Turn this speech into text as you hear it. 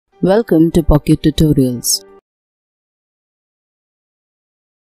Welcome to Pocket Tutorials.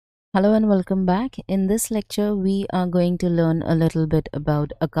 Hello and welcome back. In this lecture, we are going to learn a little bit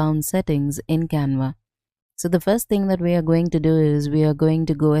about account settings in Canva. So the first thing that we are going to do is we are going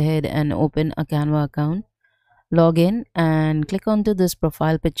to go ahead and open a Canva account, log in and click onto this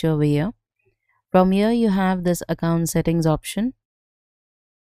profile picture over here. From here, you have this account settings option.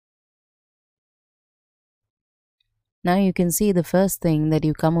 Now you can see the first thing that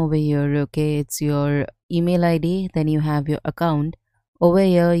you come over here, okay, it's your email ID, then you have your account. Over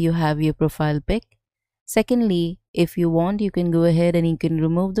here you have your profile pic. Secondly, if you want, you can go ahead and you can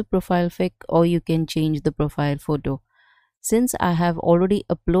remove the profile pic or you can change the profile photo. Since I have already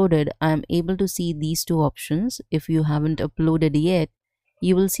uploaded, I am able to see these two options. If you haven't uploaded yet,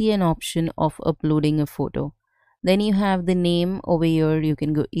 you will see an option of uploading a photo. Then you have the name over here. You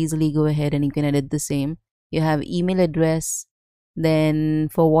can easily go ahead and you can edit the same. You have email address. Then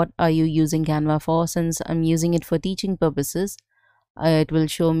for what are you using Canva for? Since I'm using it for teaching purposes, it will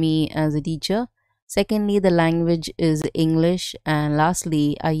show me as a teacher. Secondly, the language is English. And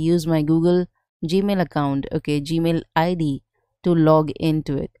lastly, I use my Google Gmail account, okay, Gmail ID to log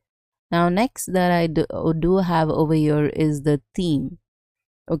into it. Now next that I do have over here is the theme.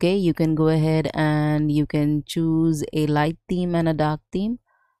 Okay, you can go ahead and you can choose a light theme and a dark theme,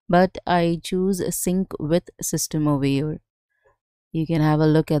 but I choose a sync with system over here. You can have a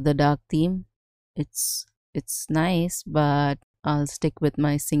look at the dark theme. It's nice, but I'll stick with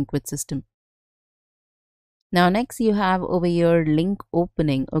my sync with system. Now next you have over here link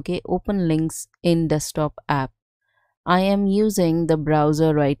opening. Okay, open links in desktop app. I am using the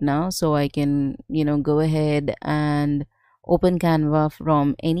browser right now, so I can go ahead and open Canva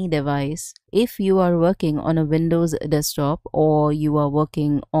from any device. If you are working on a Windows desktop or you are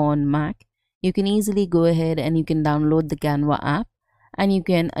working on Mac, you can easily go ahead and you can download the Canva app and you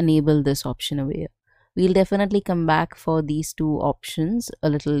can enable this option over here. We'll definitely come back for these two options a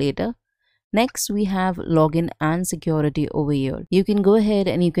little later. Next, we have login and security over here. You can go ahead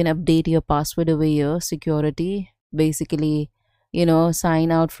and you can update your password over here. Security, basically,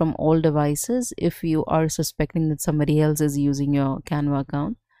 sign out from all devices if you are suspecting that somebody else is using your Canva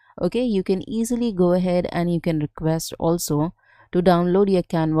account. Okay, you can easily go ahead and you can request also to download your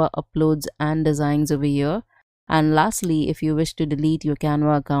Canva uploads and designs over here. And lastly, if you wish to delete your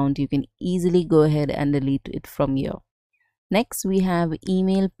Canva account, you can easily go ahead and delete it from here. Next, we have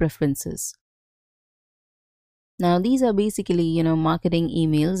email preferences. Now these are basically marketing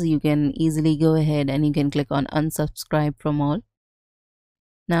emails. You can easily go ahead and you can click on unsubscribe from all.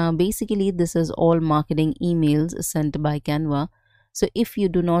 Now basically this is all marketing emails sent by Canva. So if you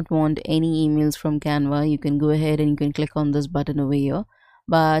do not want any emails from Canva, you can go ahead and you can click on this button over here.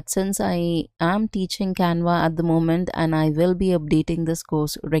 But since I am teaching Canva at the moment and I will be updating this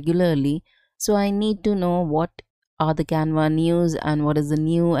course regularly, so I need to know what are the Canva news and what is the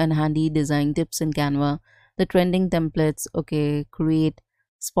new and handy design tips in Canva, the trending templates, okay, create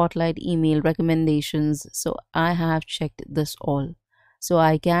spotlight email recommendations. So I have checked this all. So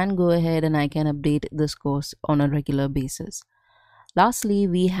I can go ahead and I can update this course on a regular basis. Lastly,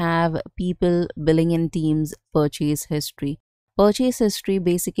 we have people, billing and teams, purchase history. Purchase history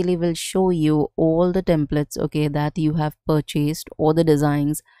basically will show you all the templates, okay, that you have purchased or the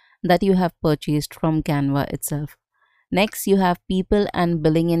designs that you have purchased from Canva itself. Next, you have people and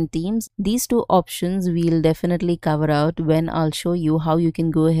billing and teams. These two options we'll definitely cover out when I'll show you how you can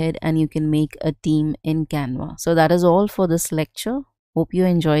go ahead and you can make a team in Canva. So that is all for this lecture. Hope you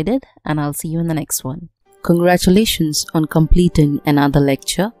enjoyed it and I'll see you in the next one. Congratulations on completing another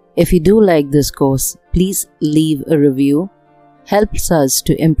lecture. If you do like this course, please leave a review. Helps us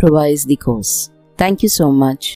to improvise the course. Thank you so much.